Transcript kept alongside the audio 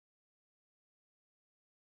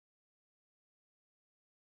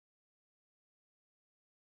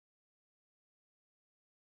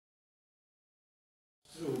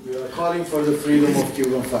We are calling for the freedom of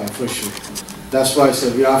Cuban Five, for sure. That's why I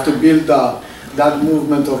said we have to build that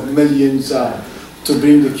movement of millions to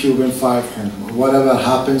bring the Cuban Five home. Whatever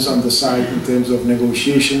happens on the side in terms of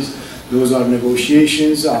negotiations, those are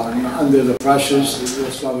negotiations under the pressures the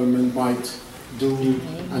US government might do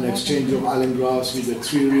an exchange of allographs with the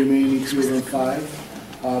 3 remaining Cuban Five.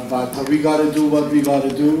 But we got to do what we got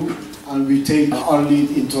to do, and we take our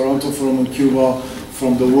lead in Toronto from Cuba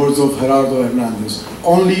from the words of Gerardo Hernandez.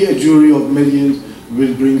 Only a jury of millions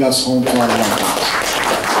will bring us home to our land.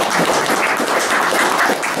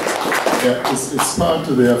 Yeah, it's part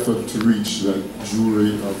of the effort to reach that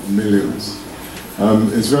jury of millions.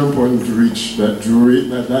 It's very important to reach that jury,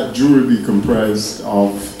 that jury be comprised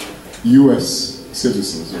of US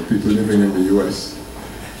citizens, or people living in the US.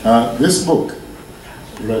 This book,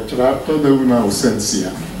 Retrato de una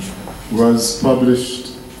Ausencia, was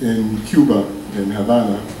published in Cuba, in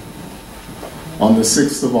Havana, on the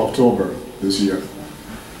 6th of October this year.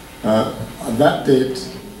 That date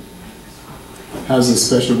has a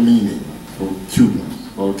special meaning for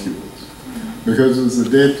Cubans, all Cubans, because it's the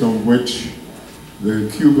date on which the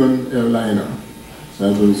Cuban airliner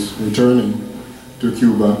that was returning to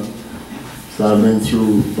Cuba, traveling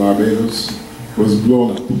through Barbados, was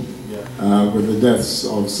blown up with the deaths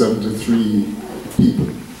of 73 people.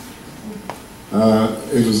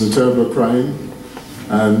 It was a terrible crime,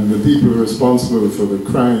 and the people responsible for the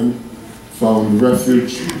crime found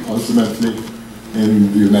refuge ultimately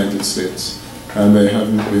in the United States, and they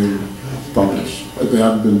haven't been punished. They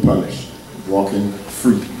haven't been punished, walking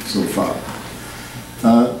free so far.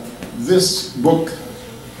 This book,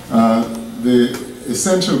 the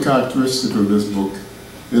essential characteristic of this book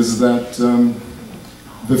is that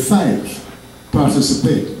the Five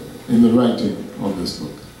participate in the writing of this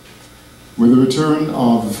book. With the return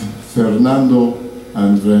of Fernando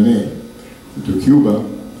and René to Cuba,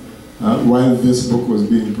 while this book was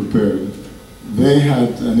being prepared, they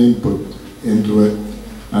had an input into it,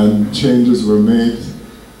 and changes were made,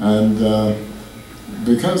 and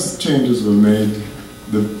because changes were made,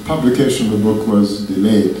 the publication of the book was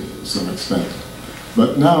delayed to some extent.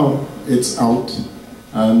 But now it's out,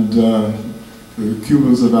 and the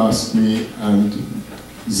Cubans have asked me and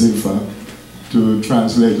Zilpha to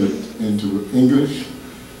translate it into English,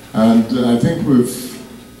 and I think we've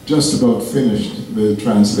just about finished the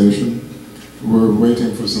translation. We're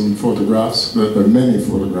waiting for some photographs, but there are many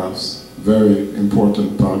photographs, very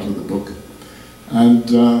important part of the book.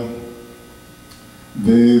 And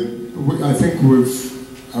I think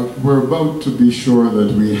we're about to be sure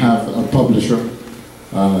that we have a publisher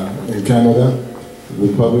in Canada.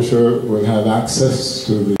 The publisher will have access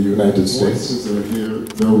to the United States. Voices are here,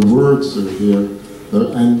 their words are here,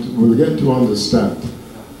 and we'll get to understand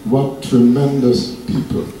what tremendous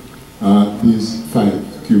people these five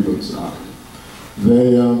Cubans are.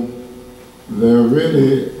 They're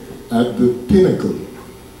really at the pinnacle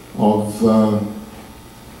of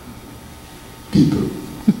people.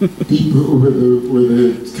 People with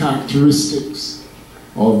the characteristics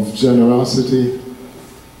of generosity.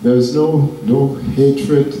 There's no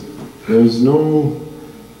hatred. There's no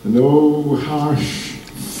harsh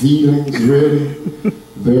feelings, really.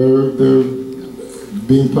 They're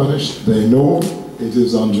being punished. They know it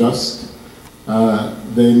is unjust.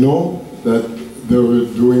 They know that they were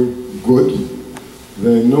doing good.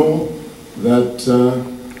 They know that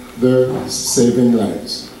they're saving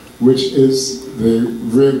lives, which is the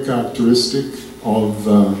real characteristic of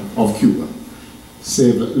Cuba.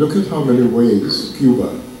 Look at how many ways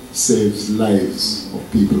Cuba saves lives of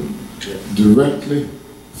people, directly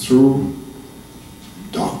through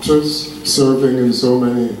doctors serving in so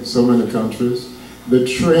many countries, the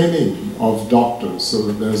training of doctors, so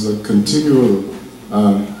that there's a continual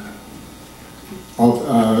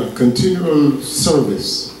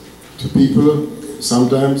service to people.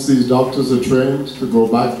 Sometimes these doctors are trained to go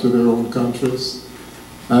back to their own countries.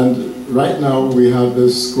 And right now we have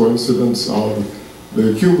this coincidence of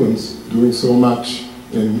the Cubans doing so much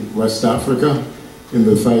in West Africa in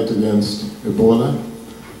the fight against Ebola.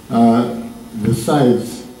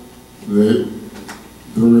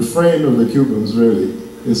 The refrain of the Cubans really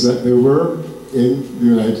is that they were in the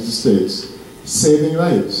United States saving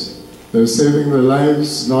lives. They're saving the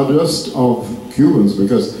lives not just of Cubans,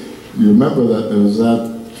 because you remember that there was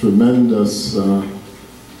that tremendous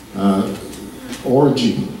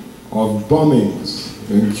orgy of bombings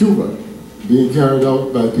in Cuba being carried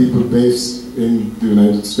out by people based in the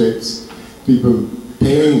United States, people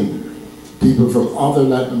paying people from other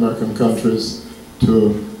Latin American countries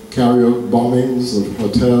to carry out bombings of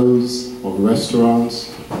hotels, of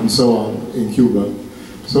restaurants, and so on in Cuba.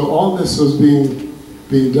 So all this was being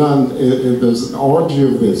being done, there's an orgy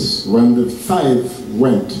of this when the five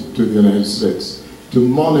went to the United States to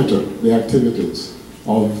monitor the activities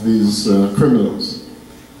of these criminals,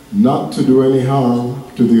 not to do any harm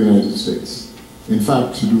to the United States. In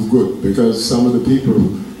fact, to do good, because some of the people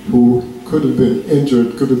who could have been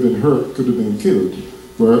injured, could have been hurt, could have been killed,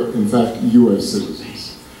 were in fact US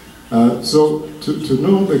citizens. So to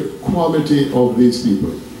know the quality of these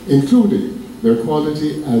people, including their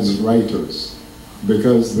quality as writers,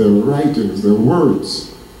 because their writings, their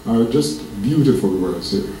words, are just beautiful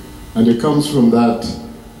words here. And it comes from that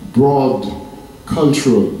broad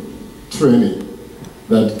cultural training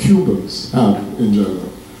that Cubans have in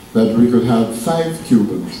general, that we could have 5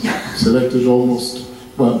 Cubans selected almost,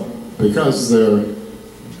 well, because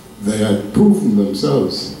they had proven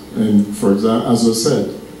themselves, and for example, as was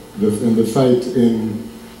said, in the fight in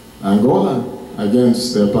Angola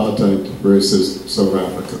against the apartheid racist South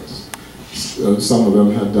Africans. Some of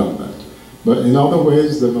them had done that. But in other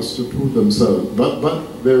ways, they must have proved themselves.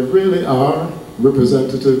 But they really are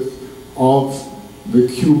representative of the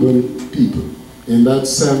Cuban people in that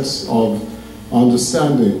sense of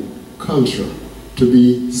understanding culture to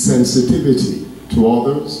be sensitivity to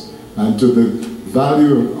others and to the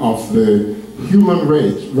value of the human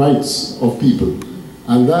rights of people.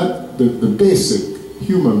 And that the basic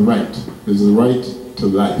human right is the right to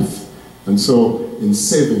life. And so in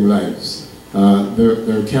saving lives,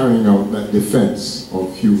 they're carrying out that defense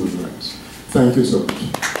of human rights. Thank you so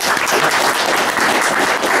much.